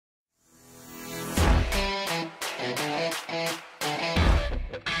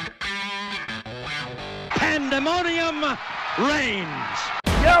Pandemonium Reigns.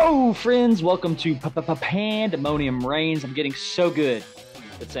 Yo, friends, welcome to Pandemonium Reigns. I'm getting so good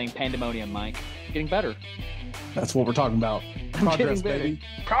at saying pandemonium, Mike. I'm getting better. That's what we're talking about. Progress, baby.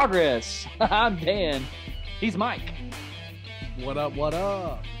 Progress. I'm Dan. He's Mike. What up, what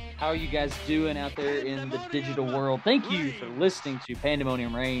up? How are you guys doing out there in the digital world? Thank you for listening to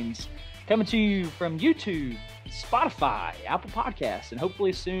Pandemonium Reigns. Coming to you from YouTube, Spotify, Apple Podcasts, and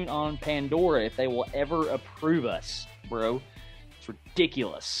hopefully soon on Pandora if they will ever approve us, bro. It's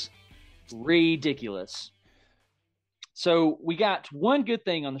ridiculous. Ridiculous. So we got one good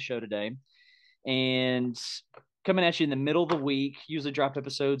thing on the show today, and coming at you in the middle of the week. Usually drop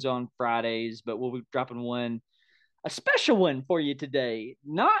episodes on Fridays, but we'll be dropping a special one for you today.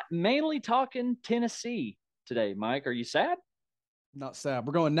 Not mainly talking Tennessee today, Mike. Are you sad? Not sad.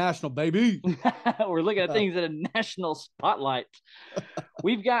 We're going national, baby. We're looking at things in a national spotlight.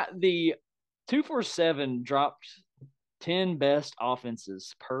 We've got the 247 dropped 10 best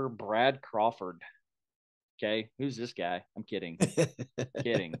offenses per Brad Crawford. Okay, who's this guy? I'm kidding. I'm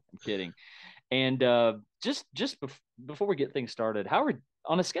kidding. And just before we get things started, on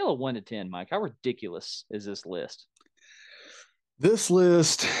a scale of 1 to 10, Mike, how ridiculous is this list? This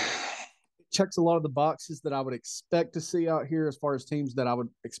list checks a lot of the boxes that I would expect to see out here as far as teams that I would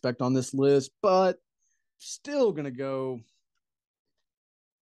expect on this list, but still going to go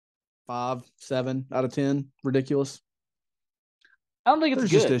 5, 7 out of 10. Ridiculous. I don't think it's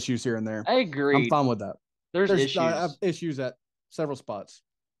There's good. Just issues here and there. I agree. I'm fine with that. There's issues. I have issues at several spots.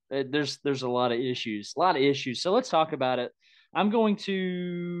 There's a lot of issues. So let's talk about it. I tell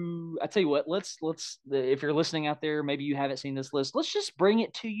you what, let's if you're listening out there, maybe you haven't seen this list, let's just bring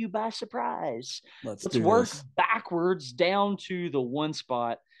it to you by surprise. Let's work backwards down to the one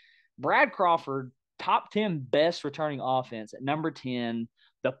spot. Brad Crawford, top 10 best returning offense at number 10,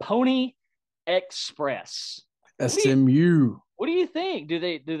 the Pony Express. SMU. What do you think? Do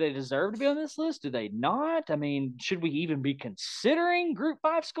they deserve to be on this list? Do they not? I mean, should we even be considering Group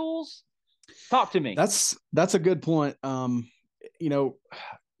 5 schools? Talk to me. That's a good point.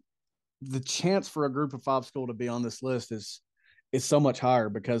 The chance for a Group of 5 school to be on this list is so much higher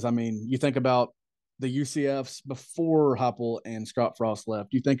because, I mean, you think about the UCFs before Heupel and Scott Frost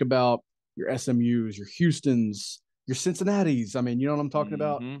left. You think about your SMUs, your Houstons, your Cincinnatis. I mean, you know what I'm talking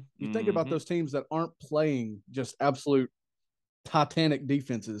about? You think about those teams that aren't playing just absolute titanic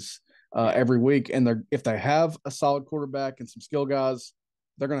defenses every week, and if they have a solid quarterback and some skill guys,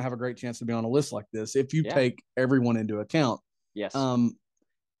 they're going to have a great chance to be on a list like this if you take everyone into account. Yes.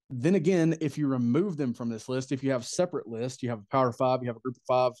 Then again, if you remove them from this list, if you have separate lists, you have a Power 5, you have a Group of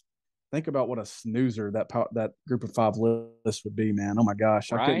 5. Think about what a snoozer that Group of 5 list would be, man. Oh my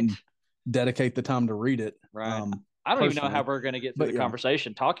gosh, right. I couldn't dedicate the time to read it. Right. I don't even know how we're going to get through the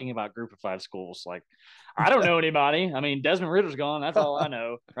conversation talking about Group of 5 schools. Like, I don't know anybody. I mean, Desmond Ritter's gone. That's all I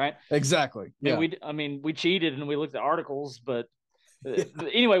know, right? Exactly. Yeah. We cheated and we looked at articles, but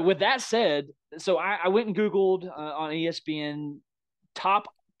anyway, with that said, so I went and Googled on ESPN top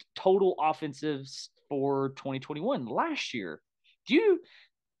total offensives for 2021 last year. Here's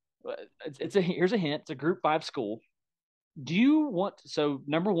a hint. It's a Group 5 school. Do you want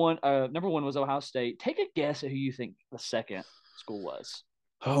number one was Ohio State. Take a guess at who you think the second school was.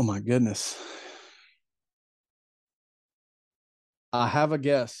 Oh my goodness. I have a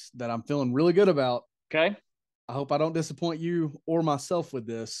guess that I'm feeling really good about. Okay. I hope I don't disappoint you or myself with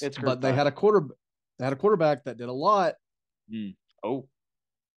this. But they 5. had a quarterback that did a lot. Oh.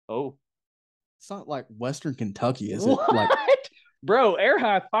 It's not like Western Kentucky, is what? It? Like, bro, air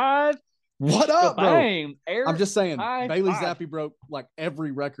high five. What up, bro? I'm just saying, Bailey Zappi broke like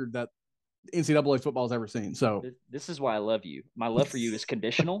every record that NCAA football has ever seen. So this is why I love you. My love for you is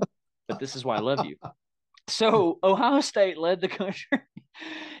conditional, but this is why I love you. So Ohio State led the country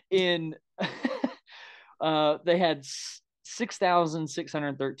in they had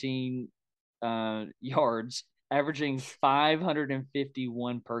 6,613 yards, averaging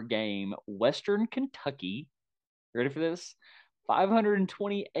 551 per game. Western Kentucky, ready for this?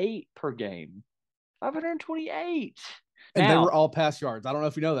 528 per game. 528. And they were all pass yards. I don't know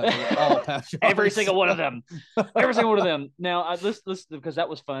if you know that. They were all pass yards. Every single one of them. Now, let's because that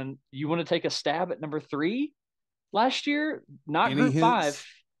was fun. You want to take a stab at number 3 last year? Not Group 5.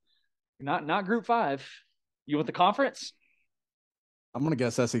 Not Group 5. You want the conference? I'm going to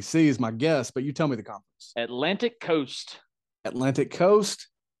guess SEC is my guess, but you tell me the conference. Atlantic Coast.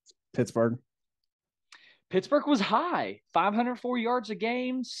 Pittsburgh. Pittsburgh was high. 504 yards a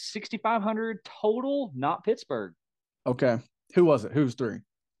game, 6,500 total, not Pittsburgh. Okay. Who was it? Who's 3?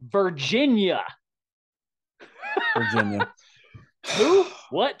 Virginia. Virginia. Who?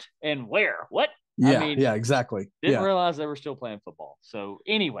 What? And where? What? Yeah, I mean, yeah, exactly. didn't Yeah. realize they were still playing football. So,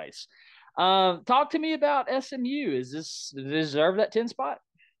 anyways, talk to me about SMU. Does it deserve that 10 spot?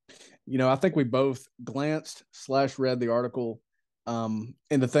 I think we both glanced / read the article. And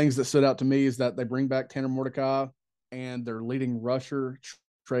the things that stood out to me is that they bring back Tanner Mordecai and their leading rusher,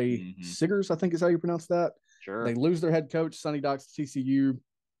 Trey Siggers, I think is how you pronounce that. Sure. They lose their head coach, Sonny Dykes, TCU.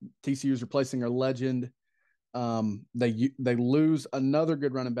 TCU is replacing their legend. They lose another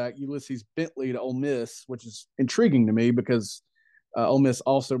good running back, Ulysses Bentley, to Ole Miss, which is intriguing to me because Ole Miss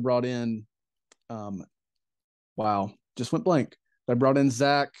also brought in, wow, just went blank. They brought in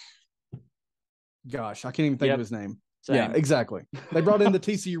Zach. Gosh, I can't even think of his name. Same. Yeah, exactly. They brought in the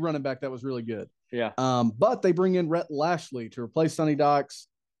TCU running back that was really good. Yeah. But they bring in Rhett Lashley to replace Sonny Dykes.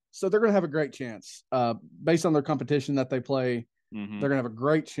 So they're going to have a great chance. Based on their competition that they play, they're going to have a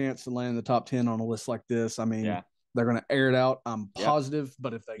great chance to land in the top 10 on a list like this. I mean, they're going to air it out. I'm positive.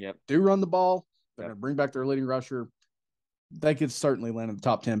 But if they do run the ball, they're going to bring back their leading rusher. They could certainly land in the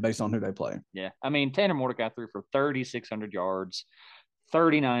top 10 based on who they play. Yeah. I mean, Tanner Mordecai threw for 3,600 yards,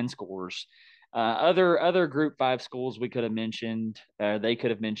 39 scores. Other Group 5 schools we could have mentioned. They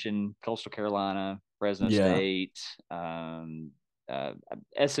could have mentioned Coastal Carolina, Fresno State,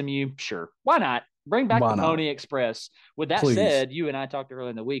 SMU. Sure, why not? Bring back the Pony Express. With that said, you and I talked earlier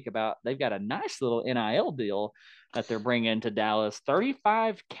in the week about they've got a nice little NIL deal that they're bringing to Dallas,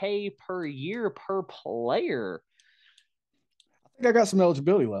 $35K per year per player. I think I got some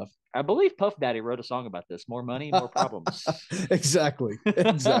eligibility left. I believe Puff Daddy wrote a song about this. More money, more problems. Exactly.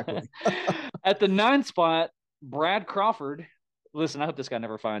 At the 9th spot, Brad Crawford. Listen, I hope this guy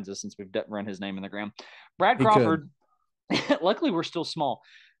never finds us since we've run his name in the ground. Brad Crawford, luckily we're still small,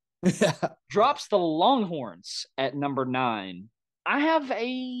 drops the Longhorns at number 9. I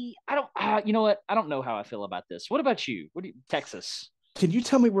don't know how I feel about this. What about you? Texas? Can you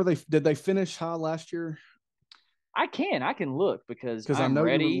tell me did they finish high last year? I can look because I know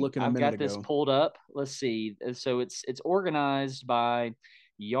ready. You were looking I've got this pulled up. Let's see. So it's organized by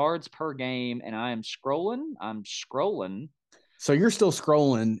yards per game, and I'm scrolling. So you're still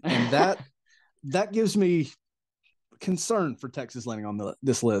scrolling, and that gives me concern for Texas landing on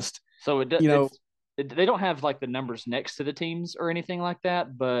this list. So they don't have like the numbers next to the teams or anything like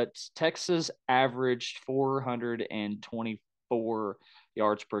that, but Texas averaged 424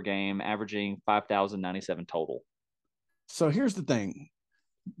 yards per game, averaging 5,097 total. So here's the thing.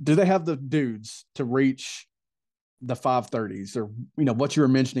 Do they have the dudes to reach the 530s or, what you were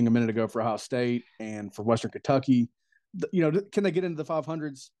mentioning a minute ago for Ohio State and for Western Kentucky? Can they get into the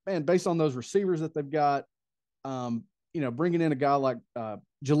 500s? Man, based on those receivers that they've got, bringing in a guy like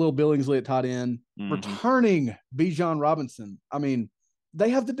Jaleel Billingsley at tight end, returning Bijan Robinson. I mean,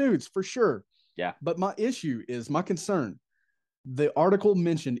 they have the dudes for sure. Yeah. But my concern, the article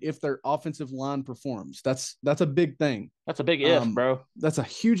mentioned if their offensive line performs. That's a big thing. That's a big if, bro. That's a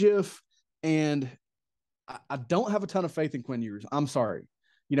huge if. And I don't have a ton of faith in Quinn Ewers. I'm sorry.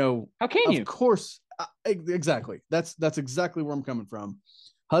 How can you? Of course. Exactly. That's exactly where I'm coming from.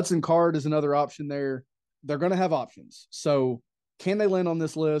 Hudson Card is another option there. They're going to have options. So can they land on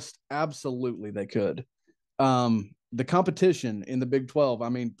this list? Absolutely, they could. The competition in the Big 12, I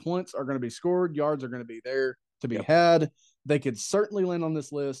mean, points are going to be scored. Yards are going to be there to be had. They could certainly land on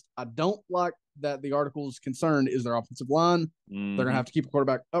this list. I don't like that the article's concern is their offensive line. They're going to have to keep a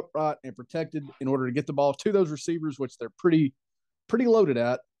quarterback upright and protected in order to get the ball to those receivers, which they're pretty loaded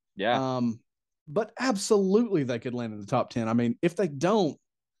at. Yeah. But absolutely they could land in the top 10. I mean, if they don't,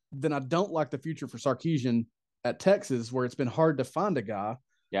 then I don't like the future for Sarkisian at Texas, where it's been hard to find a guy.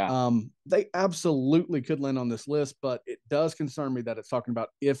 Yeah. They absolutely could land on this list, but it does concern me that it's talking about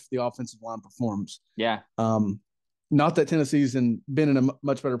if the offensive line performs. Yeah. Not that Tennessee's been in a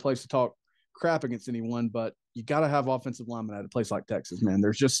much better place to talk crap against anyone, but you got to have offensive linemen at a place like Texas, man.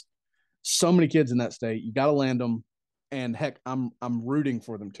 There's just so many kids in that state. You got to land them. And heck, I'm rooting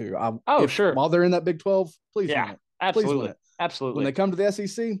for them too. Sure. While they're in that Big 12, please win it. Absolutely. Please win it. Absolutely. When they come to the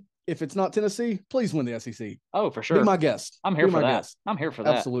SEC, if it's not Tennessee, please win the SEC. Oh, for sure. Be my guest. I'm here for that. I'm here for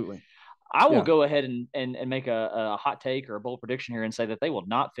that. Absolutely. I will go ahead and make a hot take or a bold prediction here and say that they will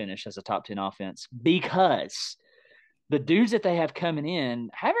not finish as a top 10 offense because the dudes that they have coming in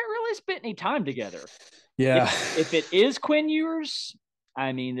haven't really spent any time together. Yeah. If it is Quinn Ewers,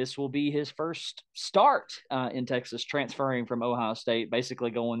 I mean, this will be his first start in Texas, transferring from Ohio State, basically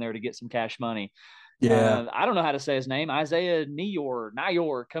going there to get some cash money. Yeah. I don't know how to say his name. Isaiah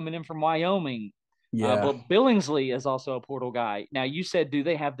Nior coming in from Wyoming. Yeah. But Billingsley is also a portal guy. Now, you said, do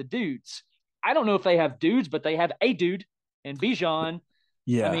they have the dudes? I don't know if they have dudes, but they have a dude in Bijan.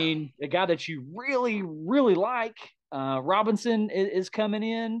 Yeah. I mean, a guy that you really, really like. Robinson is coming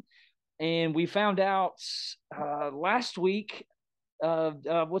in. and we found out last week,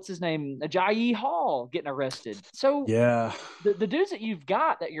 what's his name? Ajayi Hall getting arrested. So Yeah. the dudes that you've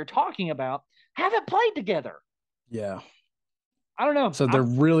got that you're talking about haven't played together. Yeah. I don't know. So they're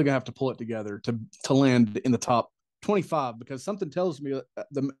really gonna have to pull it together to land in the top 25, because something tells me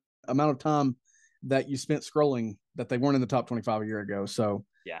the amount of time that you spent scrolling that they weren't in the top 25 a year ago. So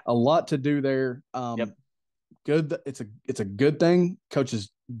yeah, a lot to do there. Yep. Good. It's a good thing.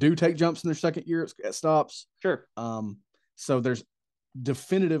 Coaches do take jumps in their second year at stops. Sure. So there's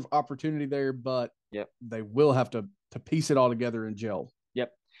definitive opportunity there, but Yep. they will have to piece it all together in gel.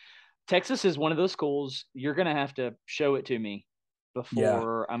 Yep. Texas is one of those schools you're going to have to show it to me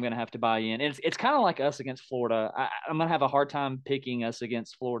before I'm going to have to buy in. And it's kind of like us against Florida. I'm going to have a hard time picking us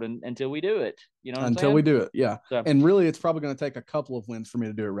against Florida until we do it. You know what I'm saying? Until we do it, yeah. So, and really, it's probably going to take a couple of wins for me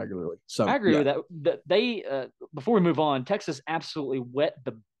to do it regularly. So I agree with that. They before we move on, Texas absolutely wet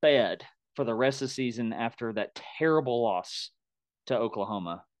the bed for the rest of the season after that terrible loss to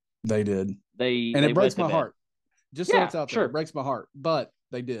Oklahoma. They did. And it breaks my heart. Just so it's out there, sure. It breaks my heart, but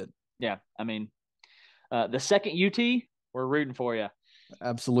they did. Yeah, I mean, the second UT, we're rooting for you.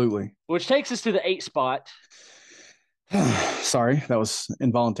 Absolutely. Which takes us to the 8th spot. Sorry, that was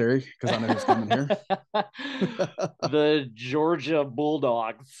involuntary because I know who's coming here. The Georgia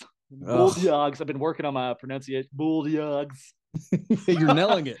Bulldogs. Bulldogs. I've been working on my pronunciation. Bulldogs. You're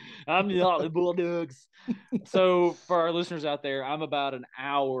nailing it. I'm the Bulldogs. So for our listeners out there, I'm about an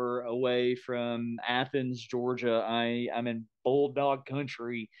hour away from Athens, Georgia. I'm in Bulldog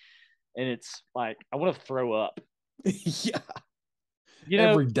country, and it's like I want to throw up. Yeah.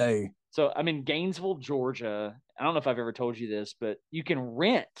 Every day. So I'm in Gainesville, Georgia. I don't know if I've ever told you this, but you can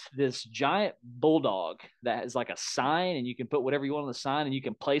rent this giant bulldog that has like a sign, and you can put whatever you want on the sign, and you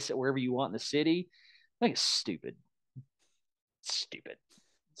can place it wherever you want in the city. I think it's stupid. Stupid.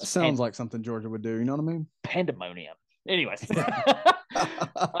 That sounds like something Georgia would do. You know what I mean? Pandemonium. Anyways.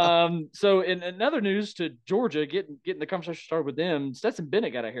 So in another news to Georgia, getting the conversation started with them, Stetson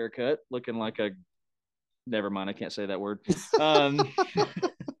Bennett got a haircut looking like a never mind, I can't say that word.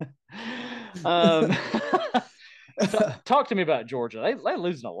 Talk to me about Georgia. They're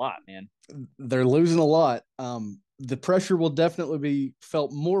losing a lot, man. They're losing a lot. The pressure will definitely be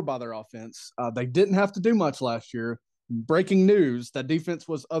felt more by their offense. They didn't have to do much last year. Breaking news, that defense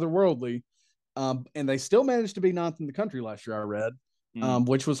was otherworldly. And they still managed to be 9th in the country last year, I read,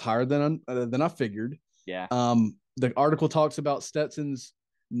 which was higher than I figured. Yeah. The article talks about Stetson's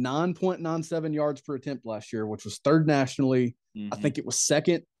 9.97 yards per attempt last year, which was 3rd nationally. I think it was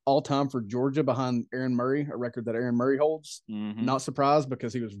 2nd all-time for Georgia behind Aaron Murray, a record that Aaron Murray holds. Not surprised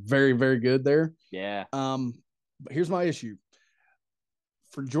because he was very, very good there. Yeah. But here's my issue.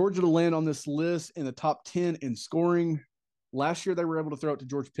 For Georgia to land on this list in the top 10 in scoring, last year they were able to throw it to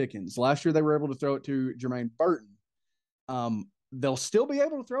George Pickens. Last year they were able to throw it to Jermaine Burton. They'll still be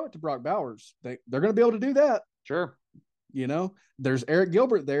able to throw it to Brock Bowers. They're going to be able to do that. Sure. You know, there's Eric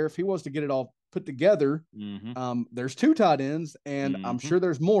Gilbert there. If he was to get it all put together, there's 2 tight ends, and I'm sure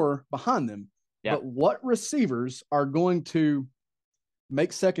there's more behind them. Yep. But what receivers are going to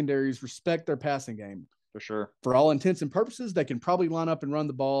make secondaries respect their passing game? For sure. For all intents and purposes, they can probably line up and run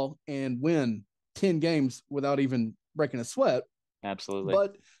the ball and win 10 games without even breaking a sweat. Absolutely.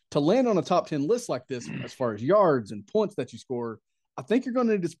 But to land on a top 10 list like this, as far as yards and points that you score, I think you're going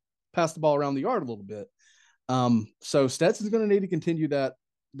to need to pass the ball around the yard a little bit. So Stetson's going to need to continue that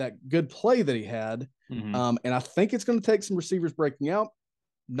good play that he had. And I think it's going to take some receivers breaking out.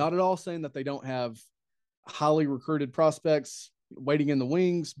 Not at all saying that they don't have highly recruited prospects waiting in the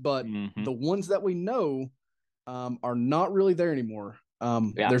wings, but the ones that we know are not really there anymore.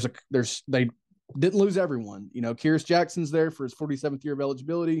 They didn't lose everyone. You know, Kyrus Jackson's there for his 47th year of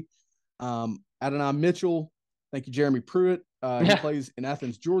eligibility. Adonai Mitchell, thank you, Jeremy Pruitt. He plays in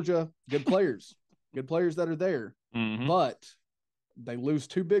Athens, Georgia. Good players that are there, but they lose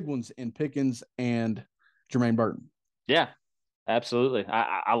 2 big ones in Pickens and Jermaine Burton. Yeah, absolutely.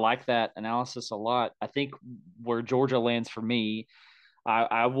 I like that analysis a lot. I think where Georgia lands for me,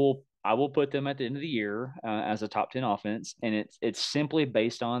 I will put them at the end of the year as a top 10 offense, and it's simply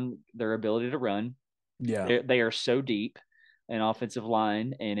based on their ability to run. Yeah, they are so deep in offensive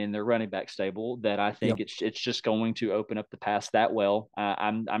line and in their running back stable that I think it's just going to open up the pass that well.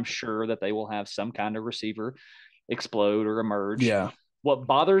 I'm sure that they will have some kind of receiver explode or emerge. Yeah. What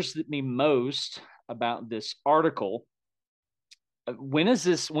bothers me most about this article, when is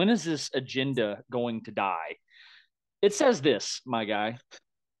this agenda going to die? It says this, my guy.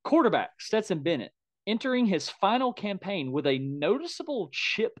 Quarterback Stetson Bennett entering his final campaign with a noticeable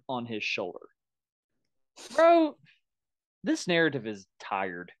chip on his shoulder. Bro, this narrative is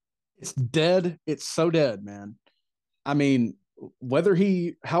tired. It's dead. It's so dead, man. I mean,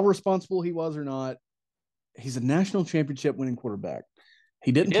 how responsible he was or not, he's a national championship winning quarterback.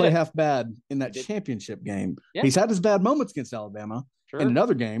 He didn't play half bad in that championship game. Yeah. He's had his bad moments against Alabama and in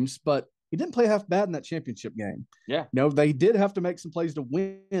other games, but he didn't play half bad in that championship game. Yeah. No, they did have to make some plays to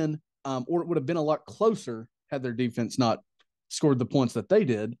win, or it would have been a lot closer had their defense not scored the points that they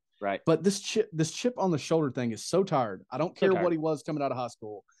did. Right. But this chip on the shoulder thing is so tired. I don't care what he was coming out of high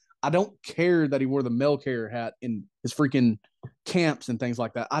school. I don't care that he wore the mail carrier hat in his freaking camps and things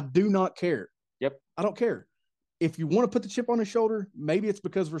like that. I do not care. Yep. I don't care. If you want to put the chip on his shoulder, maybe it's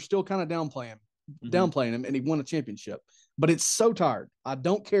because we're still kind of downplaying him, and he won a championship. But it's so tired. I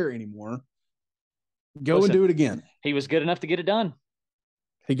don't care anymore. Listen, and do it again. He was good enough to get it done.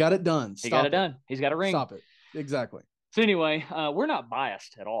 He got it done. He got it done. He's got a ring. Stop it. Exactly. So anyway, we're not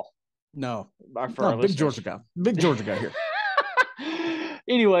biased at all. No. For our big Georgia guy. Big Georgia guy here.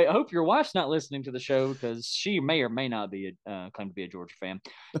 Anyway, I hope your wife's not listening to the show because she may or may not be claim to be a Georgia fan.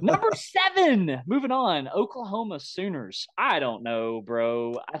 Number 7, moving on, Oklahoma Sooners. I don't know,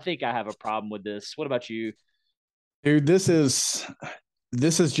 bro. I think I have a problem with this. What about you? Dude, this is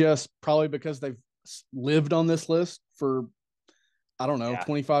just probably because they've lived on this list for, I don't know,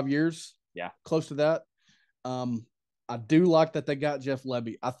 25 years. Yeah. Close to that. I do like that they got Jeff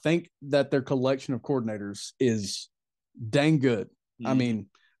Lebby. I think that their collection of coordinators is dang good. I mean,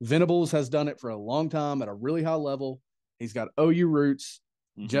 Venables has done it for a long time at a really high level. He's got OU roots.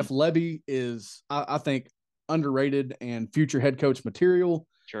 Jeff Lebby is, I think, underrated and future head coach material.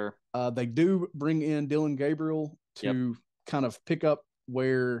 Sure. They do bring in Dylan Gabriel to kind of pick up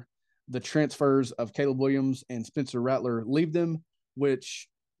where the transfers of Caleb Williams and Spencer Rattler leave them, which,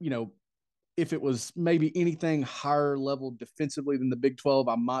 if it was maybe anything higher level defensively than the Big 12,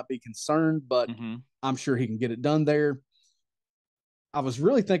 I might be concerned, but I'm sure he can get it done there. I was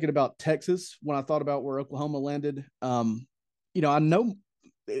really thinking about Texas when I thought about where Oklahoma landed. I know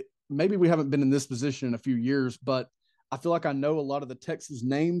maybe we haven't been in this position in a few years, but I feel like I know a lot of the Texas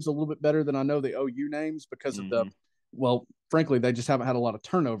names a little bit better than I know the OU names because of frankly, they just haven't had a lot of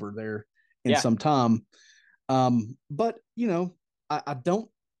turnover there in some time. But,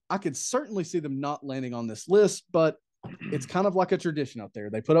 I could certainly see them not landing on this list, but it's kind of like a tradition out there.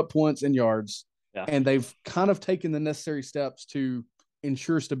 They put up points and yards, and they've kind of taken the necessary steps to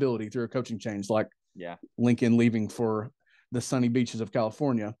ensure stability through a coaching change, like Lincoln leaving for the sunny beaches of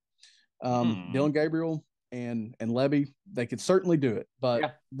California. Dylan Gabriel and Lebby, they could certainly do it,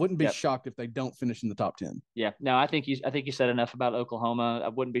 but wouldn't be shocked if they don't finish in the top 10. Yeah, no, I think you said enough about Oklahoma. I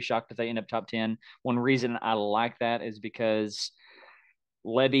wouldn't be shocked if they end up top 10. One reason I like that is because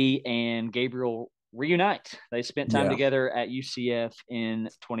Lebby and Gabriel reunite. They spent time together at UCF in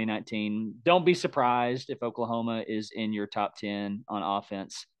 2019. Don't be surprised if Oklahoma is in your top 10 on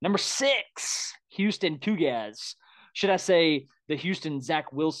offense. Number 6, Houston Cougars. Should I say the Houston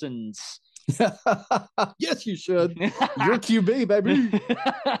Zach Wilsons? Yes, you should. You're QB, baby.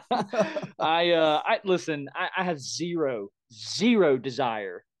 I listen. I have zero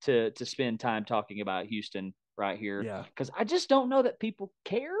desire to spend time talking about Houston right here. Yeah, because I just don't know that people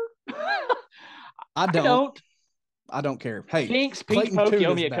care. I don't care. Hey, Thanks, Pink Poke, you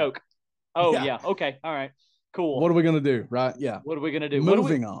owe me a Coke. Oh yeah. Okay. All right. Cool. What are we gonna do? Right? Yeah. What are we gonna do?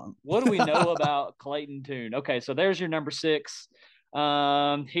 Moving on. What do we know about Clayton Tune? Okay, so there's your number 6.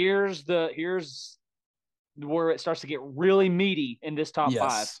 Here's where it starts to get really meaty in this top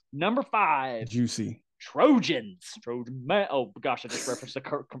 5. Number 5, juicy Trojans. Trojan man. Oh gosh, I just referenced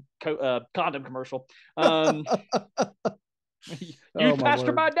a condom commercial. Youth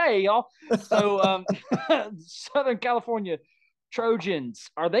pastor by day, y'all. So Southern California Trojans,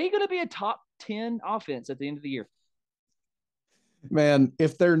 are they going to be a top 10 offense at the end of the year? Man,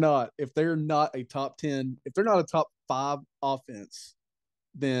 if they're not a top 10, if they're not a top 5 offense,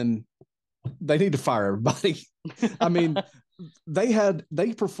 then they need to fire everybody. I mean,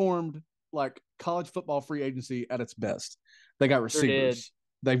 they performed like college football free agency at its best. They got receivers.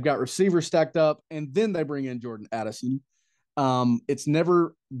 They've got receivers stacked up, and then they bring in Jordan Addison. It's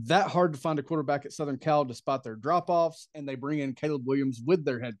never that hard to find a quarterback at Southern Cal despite their drop-offs, and they bring in Caleb Williams with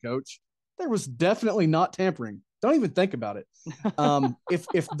their head coach. There was definitely not tampering. Don't even think about it.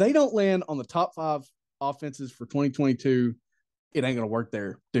 If they don't land on the top 5 offenses for 2022, it ain't going to work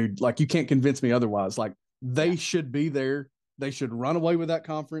there, dude. Like, you can't convince me otherwise. Like, they should be there. They should run away with that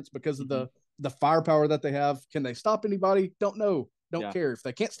conference because of the firepower that they have. Can they stop anybody? Don't know. Don't care. If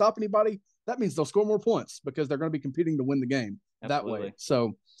they can't stop anybody, that means they'll score more points because they're going to be competing to win the game that way.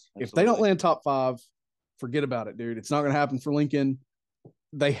 So if they don't land top 5, forget about it, dude. It's not going to happen for Lincoln.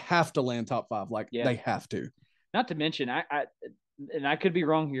 They have to land top 5. Like, they have to. Not to mention, and I could be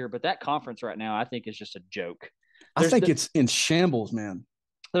wrong here, but that conference right now, I think, is just a joke. I think it's in shambles, man.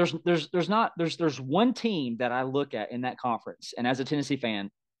 There's one team that I look at in that conference, and as a Tennessee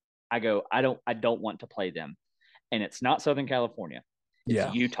fan, I go, I don't want to play them, and it's not Southern California.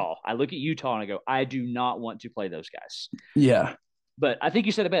 It's Utah. I look at Utah and I go, I do not want to play those guys. Yeah. But I think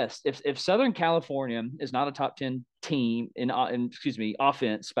you said it best. If Southern California is not a top 10 team in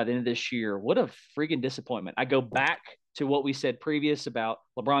offense by the end of this year, what a freaking disappointment. I go back to what we said previous about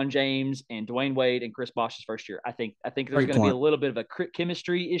LeBron James and Dwayne Wade and Chris Bosh's first year. I think there's going to be a little bit of a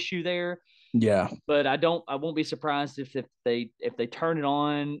chemistry issue there. Yeah. But I won't be surprised if they turn it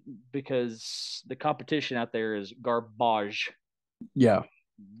on, because the competition out there is garbage. Yeah.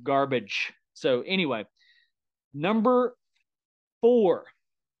 Garbage. So anyway, number 4,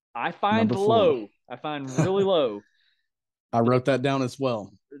 I find low. I find really low. I wrote that down as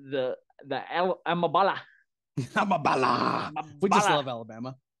well. The Amabala. Amabala. We just love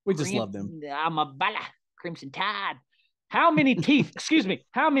Alabama. We just love them. Amabala. Crimson Tide. How many teeth? Excuse me.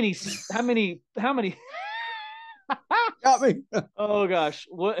 How many? Got me. Oh gosh,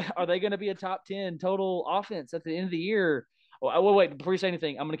 what are they going to be a top 10 total offense at the end of the year? Oh, wait, before you say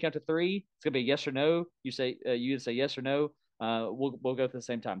anything, I'm going to count to 3. It's going to be yes or no. You say yes or no. We'll go at the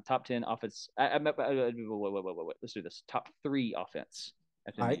same time. Top 10 offense. Wait. Let's do this. Top 3 offense.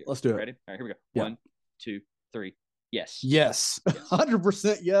 All right, let's do it. Ready? All right, here we go. Yeah. 1, 2, 3. Yes. Yes.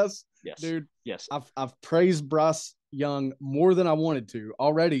 100% yes. Yes. Dude. Yes. I've praised Bryce Young more than I wanted to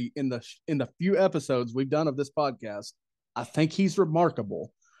already in the few episodes we've done of this podcast. I think he's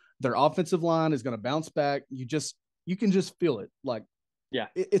remarkable. Their offensive line is going to bounce back. You can just feel it. Like, yeah,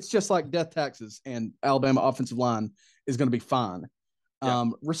 it's just like death taxes, and Alabama offensive line is going to be fine. Yeah.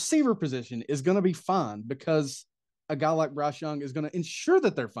 Receiver position is going to be fine because a guy like Bryce Young is going to ensure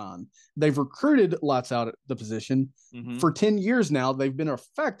that they're fine. They've recruited lights out at the position for 10 years now. They've been a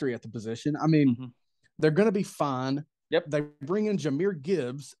factory at the position. I mean, they're going to be fine. Yep. They bring in Jahmyr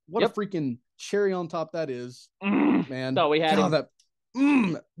Gibbs. What a freaking cherry on top that is, man. Thought we had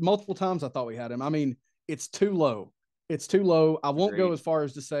him. Multiple times I thought we had him. I mean, it's too low. It's too low. I won't go as far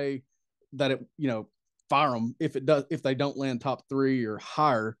as to say that fire them if they don't land top 3 or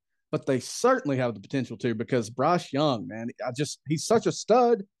higher, but they certainly have the potential to, because Bryce Young, man, he's such a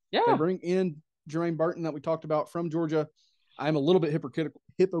stud. Yeah. They bring in Jermaine Burton that we talked about from Georgia. I'm a little bit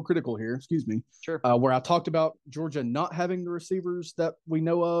hypocritical here, excuse me. Sure. Where I talked about Georgia not having the receivers that we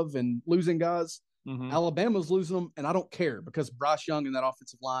know of and losing guys. Alabama's losing them, and I don't care, because Bryce Young in that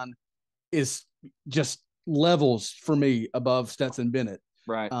offensive line is just levels for me above Stetson Bennett.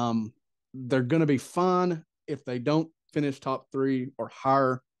 Right. They're going to be fine if they don't finish top 3 or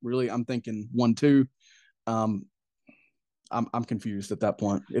higher. Really, I'm thinking 1, 2. I'm confused at that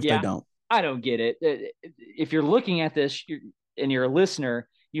point if they don't. I don't get it. If you're looking at this and you're a listener,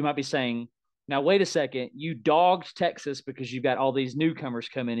 you might be saying, now, wait a second, you dogged Texas because you've got all these newcomers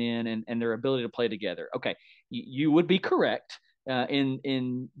coming in and their ability to play together. Okay, you would be correct.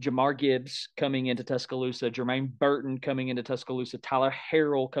 In Jahmyr Gibbs coming into Tuscaloosa, Jermaine Burton coming into Tuscaloosa, Tyler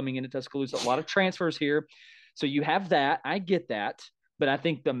Harrell coming into Tuscaloosa, a lot of transfers here. So you have that. I get that. But I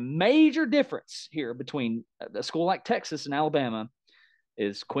think the major difference here between a school like Texas and Alabama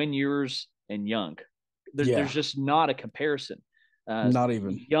is Quinn Ewers and Young. There's just not a comparison. Not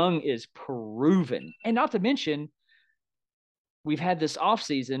even. Young is proven. And not to mention, we've had this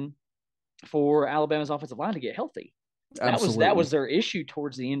offseason for Alabama's offensive line to get healthy. That was their issue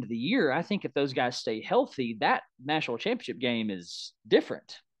towards the end of the year. I think if those guys stay healthy, that national championship game is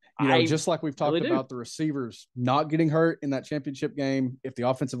different. Just like we've talked about the receivers not getting hurt in that championship game, if the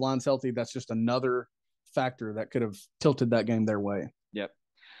offensive line's healthy, that's just another factor that could have tilted that game their way. Yep.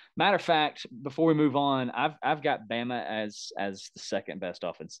 Matter of fact, before we move on, I've got Bama as the second best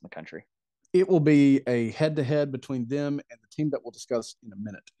offense in the country. It will be a head-to-head between them and the team that we'll discuss in a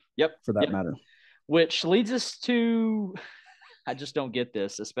minute. Yep. For that matter. Which leads us to, I just don't get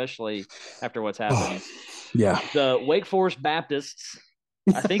this, especially after what's happened. Yeah. The Wake Forest Baptists,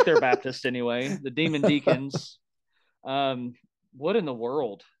 I think they're Baptist anyway, the Demon Deacons. What in the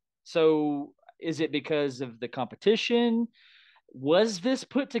world? So is it because of the competition? Was this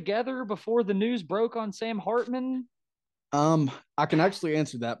put together before the news broke on Sam Hartman? I can actually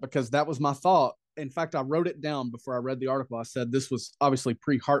answer that because that was my thought. In fact, I wrote it down before I read the article. I said this was obviously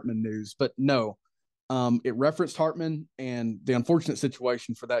pre-Hartman news, but no. It referenced Hartman and the unfortunate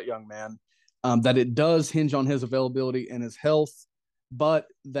situation for that young man, that it does hinge on his availability and his health, but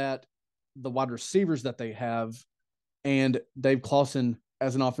that the wide receivers that they have and Dave Clawson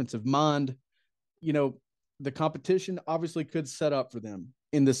as an offensive mind, the competition obviously could set up for them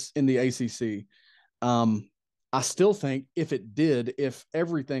in the ACC. I still think if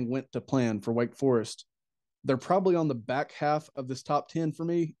everything went to plan for Wake Forest, they're probably on the back half of this top 10 for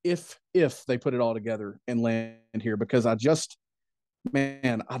me if they put it all together and land here, because I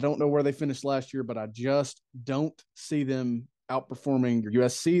don't know where they finished last year, but I just don't see them outperforming your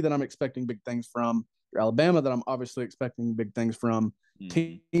USC that I'm expecting big things from, your Alabama that I'm obviously expecting big things from,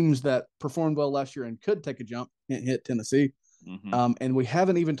 teams that performed well last year and could take a jump, hit Tennessee. And we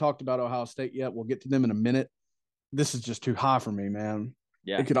haven't even talked about Ohio State yet. We'll get to them in a minute. This is just too high for me, man.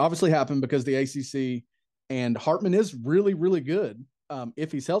 Yeah. It could obviously happen because the ACC and Hartman is really, really good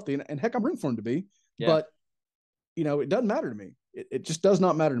if he's healthy. And heck, I'm rooting for him to be. Yeah. But, it doesn't matter to me. It just does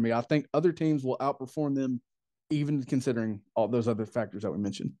not matter to me. I think other teams will outperform them, even considering all those other factors that we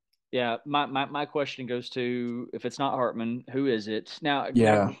mentioned. Yeah, my question goes to, if it's not Hartman, who is it? Now,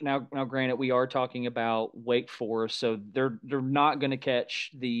 granted, we are talking about Wake Forest, so they're not going to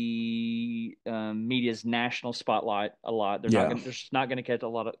catch the media's national spotlight a lot. They're just not going to catch a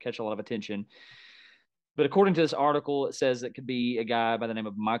lot of attention. But according to this article, it says it could be a guy by the name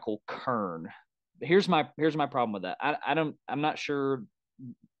of Michael Kern. Here's my problem with that. I'm not sure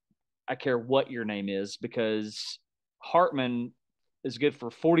I care what your name is, because Hartman is good for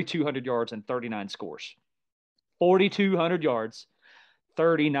 4,200 yards and 39 scores. 4,200 yards,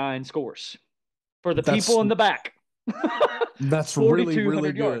 39 scores for the people in the back. That's really,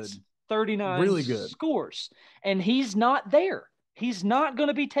 really yards, good. 39 really good scores. And he's not there. He's not going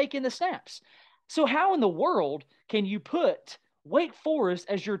to be taking the snaps. So how in the world can you put Wake Forest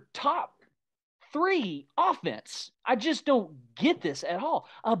as your top 3 offense? I just don't get this at all.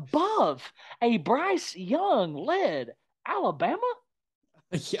 Above a Bryce Young-led Alabama?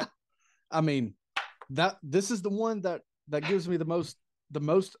 Yeah. I mean, this is the one that gives me the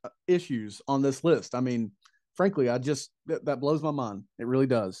most issues on this list. I mean, frankly, that blows my mind. It really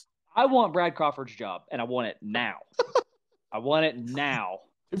does. I want Brad Crawford's job, and I want it now. I want it now.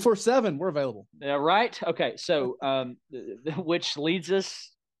 247, we're available. Yeah, right? Okay, so which leads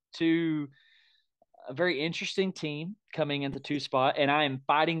us to a very interesting team coming into 2 spot, and I am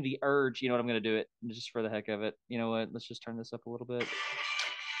fighting the urge. You know what? I'm going to do it just for the heck of it. You know what? Let's just turn this up a little bit.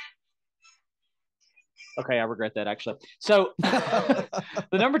 Okay, I regret that, actually. So the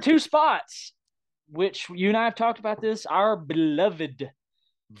number 2 spots, which you and I have talked about this, our beloved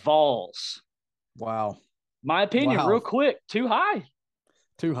Vols. Wow. My opinion, real quick, too high.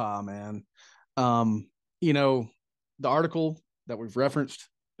 Too high, man. The article that we've referenced,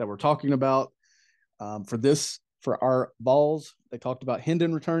 that we're talking about, for our Vols, they talked about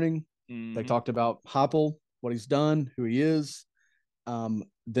Hendon returning. Mm-hmm. They talked about Heupel, what he's done, who he is.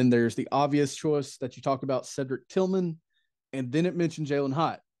 Then there's the obvious choice that you talked about, Cedric Tillman, and then it mentioned Jalen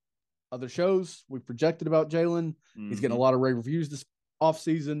Hyatt. Other shows we projected about Jalen. Mm-hmm. He's getting a lot of rave reviews this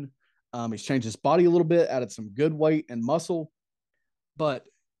offseason. He's changed his body a little bit, added some good weight and muscle. But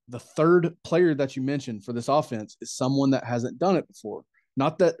the third player that you mentioned for this offense is someone that hasn't done it before.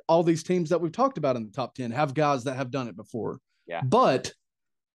 Not that all these teams that we've talked about in the top 10 have guys that have done it before. Yeah. But,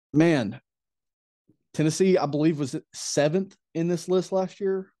 man, Tennessee, I believe, was 7th in this list last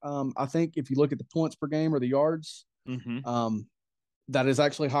year. I think if you look at the points per game or the yards, that is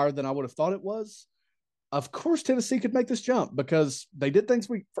actually higher than I would have thought it was. Of course, Tennessee could make this jump because they did things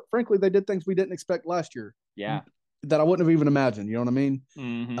we didn't expect last year. Yeah. That I wouldn't have even imagined. You know what I mean?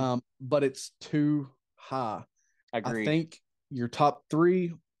 Mm-hmm. But it's too high. Agreed. I think your top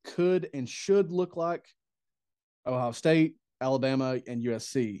 3 could and should look like Ohio State, Alabama, and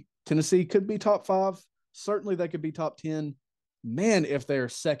USC. Tennessee could be top 5. Certainly they could be top 10. Man, if they're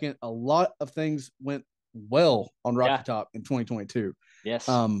second, a lot of things went well on Rocky Top in 2022. Yes.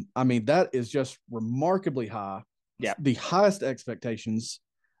 I mean, that is just remarkably high. Yeah. The highest expectations.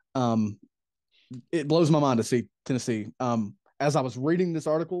 It blows my mind to see Tennessee. As I was reading this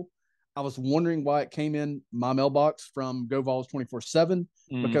article, I was wondering why it came in my mailbox from Go Vols 24/7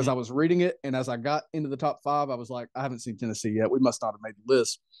 because I was reading it, and as I got into the top 5, I was like, I haven't seen Tennessee yet. We must not have made the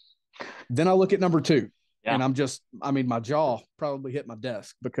list. Then I look at number 2, and my jaw probably hit my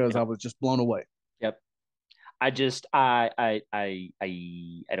desk because I was just blown away. Yep. I don't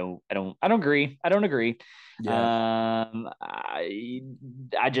agree. I don't agree. Yeah.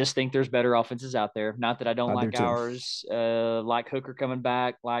 I just think there's better offenses out there. Not that I don't like ours. Like Hooker coming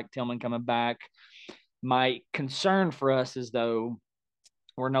back, like Tillman coming back. My concern for us is, though,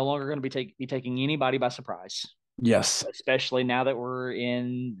 we're no longer going to be taking anybody by surprise. Yes. Especially now that we're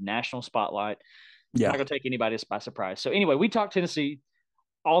in national spotlight. Yeah. We're not going to take anybody by surprise. So anyway, we talk Tennessee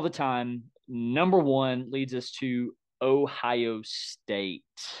all the time. Number 1 leads us to Ohio State.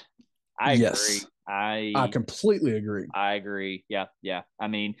 I agree. I completely agree. I agree. Yeah. I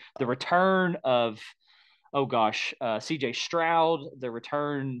mean, the return of oh gosh, CJ Stroud, the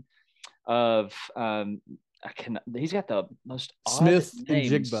return of he's got the most odd Smith and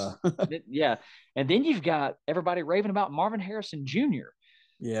names. Jigba. Yeah. And then you've got everybody raving about Marvin Harrison Jr.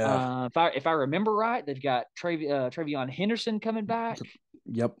 Yeah. If I remember right, they've got Travion Henderson coming back.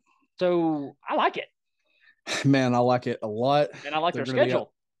 Yep. So I like it. Man, I like it a lot. And I like They're their going to be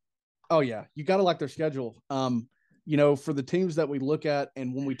schedule. Oh yeah, you got to like their schedule. For the teams that we look at,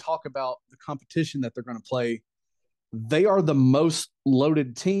 and when we talk about the competition that they're going to play, they are the most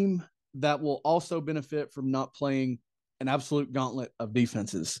loaded team that will also benefit from not playing an absolute gauntlet of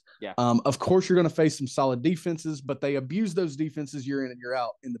defenses. Yeah. Of course, you're going to face some solid defenses, but they abuse those defenses year in and year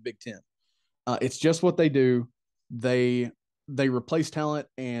out in the Big Ten. It's just what they do. They replace talent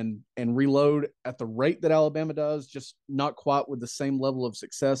and reload at the rate that Alabama does, just not quite with the same level of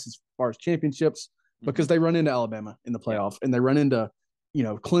success as far as championships, because they run into Alabama in the playoff and they run into,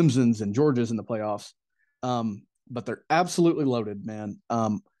 Clemson's and Georgia's in the playoffs. But they're absolutely loaded, man.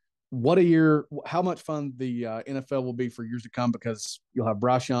 What a year! How much fun the NFL will be for years to come, because you'll have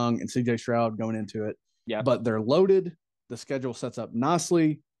Bryce Young and CJ Stroud going into it. Yeah. But they're loaded. The schedule sets up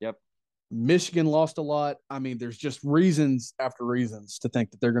nicely. Yep. Michigan lost a lot. I mean, there's just reasons after reasons to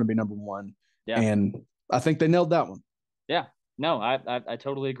think that they're going to be number one. Yeah. And I think they nailed that one. Yeah. No, I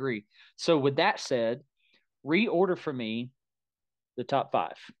totally agree. So with that said, reorder for me the top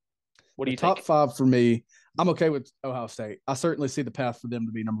five. What do you think? Top five for me, I'm okay with Ohio State. I certainly see the path for them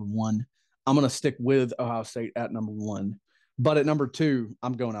to be number one. I'm going to stick with Ohio State at number one. But at number two,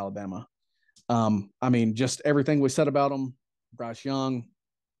 I'm going Alabama. Just everything we said about them, Bryce Young,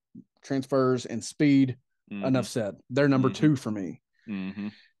 transfers and speed, enough said. They're number two for me.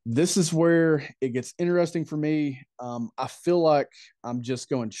 This is where it gets interesting for me. I feel like I'm just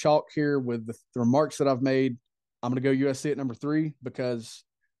going chalk here with the remarks that I've made. I'm going to go USC at number three because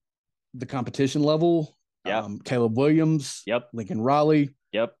the competition level, Caleb Williams, Lincoln Riley.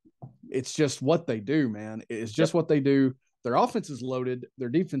 It's just what they do, man. It's just what they do. Their offense is loaded. Their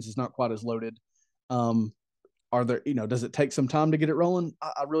defense is not quite as loaded. Does it take some time to get it rolling?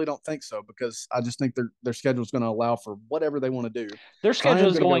 I really don't think so, because I just think their schedule is going to allow for whatever they want to do. Their schedule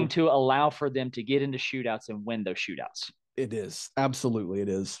is going to allow for them to get into shootouts and win those shootouts. It is. Absolutely it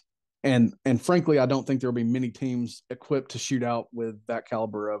is. And frankly, I don't think there will be many teams equipped to shoot out with that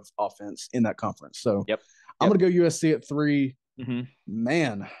caliber of offense in that conference. So I'm going to go USC at 3.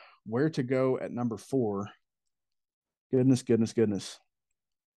 Man, where to go at number 4? Goodness.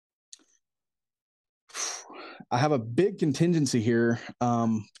 I have a big contingency here.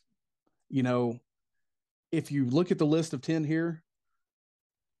 If you look at the list of 10 here,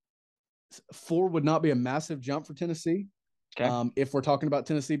 4 would not be a massive jump for Tennessee. Okay. If we're talking about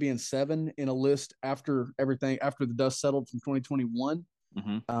Tennessee being 7 in a list after the dust settled from 2021,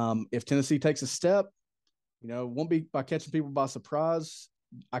 if Tennessee takes a step, won't be by catching people by surprise.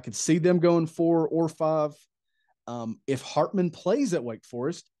 I could see them going 4 or 5. If Hartman plays at Wake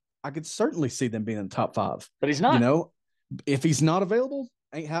Forest, I could certainly see them being in the top 5. But he's not. If he's not available,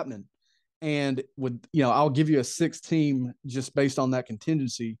 ain't happening. And I'll give you a 6 team just based on that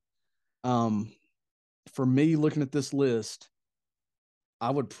contingency. For me, looking at this list, I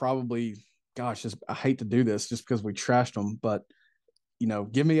would probably, I hate to do this just because we trashed them, but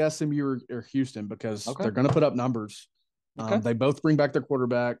give me SMU or Houston, because they're going to put up numbers. They both bring back their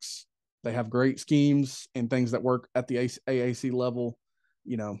quarterbacks. They have great schemes and things that work at the AAC level.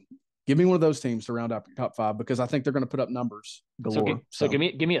 Give me one of those teams to round up your top 5, because I think they're going to put up numbers galore. So give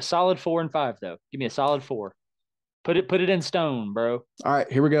me a solid 4 and 5 though. Give me a solid 4. Put it in stone, bro. All right,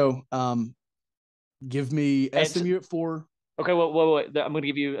 here we go. Give me SMU at 4. Okay, well, I'm going to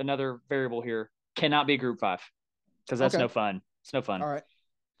give you another variable here. Cannot be Group 5, because that's no fun. It's no fun. All right.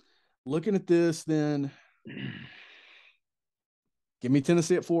 Looking at this, then, give me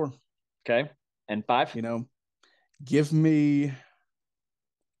Tennessee at 4. Okay, and 5. Give me.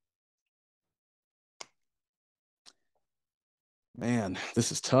 Man,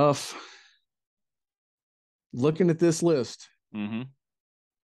 this is tough. Looking at this list,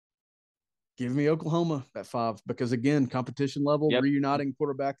 give me Oklahoma at 5, because again, competition level, reuniting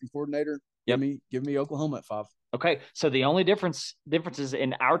quarterback and coordinator. Give me Oklahoma at 5. Okay, so the only differences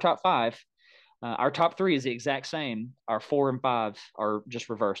in our top 5, our top 3 is the exact same. Our 4 and 5 are just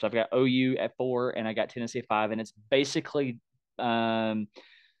reversed. I've got OU at 4 and I got Tennessee at 5, and it's basically because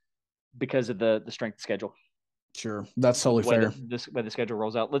of the strength of schedule. Sure, that's totally fair. Way the schedule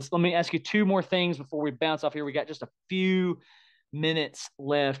rolls out. Let me ask you 2 more things before we bounce off here. We got just a few minutes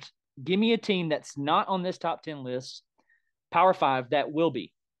left. Give me a team that's not on this top 10 list, Power 5, that will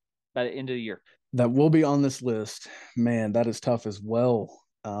be by the end of the year. That will be on this list. Man, that is tough as well.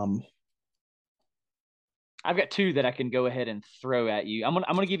 I've got two that I can go ahead and throw at you. I'm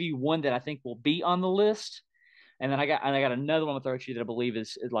gonna give you one that I think will be on the list, and then I got another one to throw at you that I believe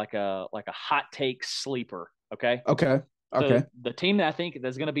is like a hot take sleeper. Okay. Okay. So Okay. the team that I think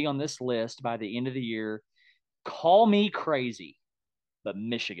that's going to be on this list by the end of the year, call me crazy, but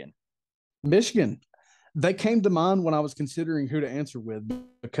Michigan. Michigan. They came to mind when I was considering who to answer with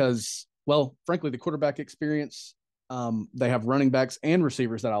because, well, frankly, the quarterback experience. They have running backs and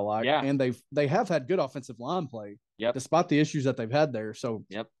receivers that I like, Yeah. and they have had good offensive line play, Yep. despite the issues that they've had there. So,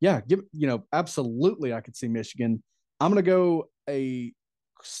 Yep. yeah, absolutely, I could see Michigan. I'm going to go a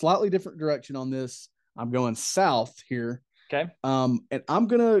slightly different direction on this. I'm going south here. Okay. And I'm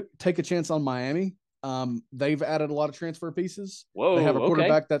going to take a chance on Miami. They've added a lot of transfer pieces. Whoa. They have a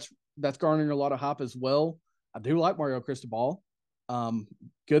quarterback okay. that's garnering a lot of hype as well. I do like Mario Cristobal.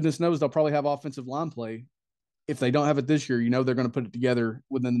 Goodness knows they'll probably have offensive line play. If they don't have it this year, they're going to put it together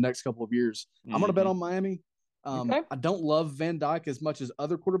within the next couple of years. I'm going to bet on Miami. Okay. I don't love Van Dyke as much as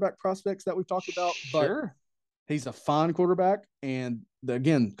other quarterback prospects that we've talked about, but he's a fine quarterback. And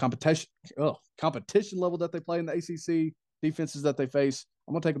again, competition level that they play in the ACC, defenses that they face.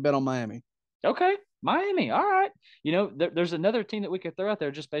 I'm going to take a bet on Miami. Okay. Miami. All right. There's another team that we could throw out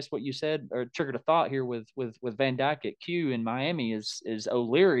there just based on what you said or triggered a thought here with Van Dyke at Q in Miami is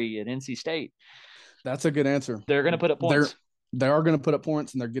O'Leary at NC State. That's a good answer. They're going to put up points. They are going to put up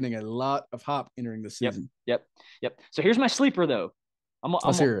points, and they're getting a lot of hype entering the season. Yep. So here's my sleeper, though.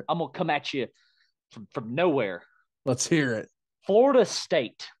 Let's hear it. I'm going to come at you from nowhere. Let's hear it. Florida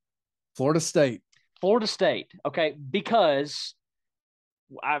State. Okay, because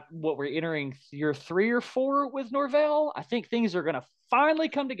what we're entering year 3 or 4 with Norvell, I think things are going to finally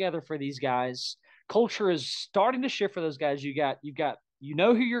come together for these guys. Culture is starting to shift for those guys. You got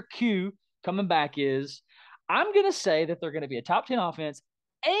who your Q coming back is. I'm going to say that they're going to be a top 10 offense.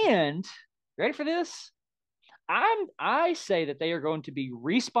 And ready for this? I say that they are going to be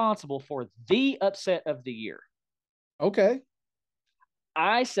responsible for the upset of the year. Okay.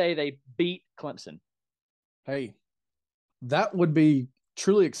 I say they beat Clemson. Hey, that would be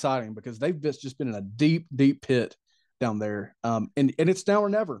truly exciting because they've just been in a deep, deep pit down there. And it's now or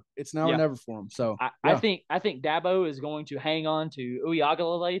never. It's now or never for them. So I think Dabo is going to hang on to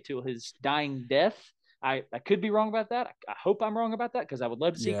Uiagalelei till his dying death. I could be wrong about that. I hope I'm wrong about that because I would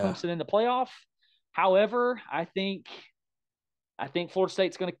love to see Clemson in the playoff. However, I think Florida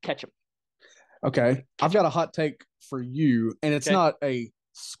State's going to catch them. Okay. I've got a hot take for you, and it's not a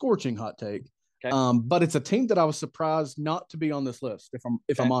scorching hot take. Okay. But it's a team that I was surprised not to be on this list,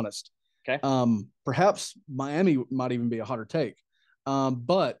 if I'm honest. Okay. Perhaps Miami might even be a hotter take.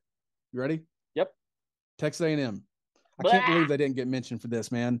 But you ready? Yep. Texas A&M. I can't believe they didn't get mentioned for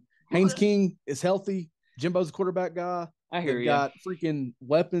this, man. Haynes King is healthy. Jimbo's a quarterback guy. I hear They've you. got freaking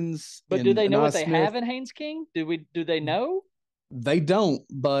weapons. But do they know what they have in Haynes King? Do they know? They don't,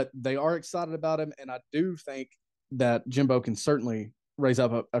 but they are excited about him, and I do think that Jimbo can certainly raise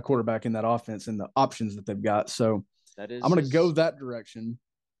up a quarterback in that offense and the options that they've got. So I'm going to go that direction,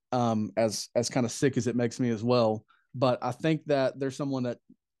 as kind of sick as it makes me as well. But I think that there's someone that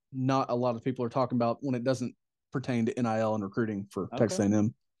not a lot of people are talking about when it doesn't pertain to NIL and recruiting for Texas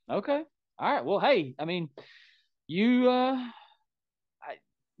A&M. Okay. All right. Well, hey, I mean, you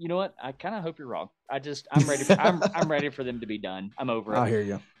know what? I kind of hope you're wrong. I'm ready. I'm ready for them to be done. I'm over it. I hear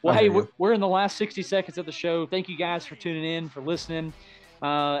you. Well, we're in the last 60 seconds of the show. Thank you guys for tuning in, for listening.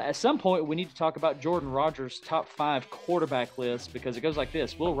 At some point, we need to talk about Jordan Rogers' top 5 quarterback list because it goes like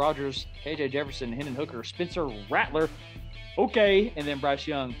this: Will Rogers, KJ Jefferson, Hendon Hooker, Spencer Rattler, okay, and then Bryce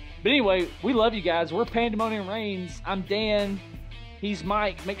Young. But anyway, we love you guys. We're Pandemonium Reigns. I'm Dan. He's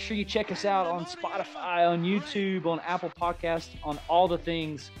Mike. Make sure you check us out on Spotify, on YouTube, on Apple Podcasts, on all the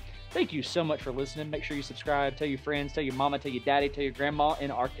things. Thank you so much for listening. Make sure you subscribe. Tell your friends. Tell your mama. Tell your daddy. Tell your grandma in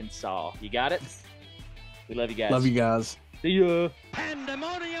Arkansas. You got it? We love you guys. Love you guys. See ya.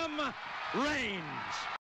 Pandemonium Reigns.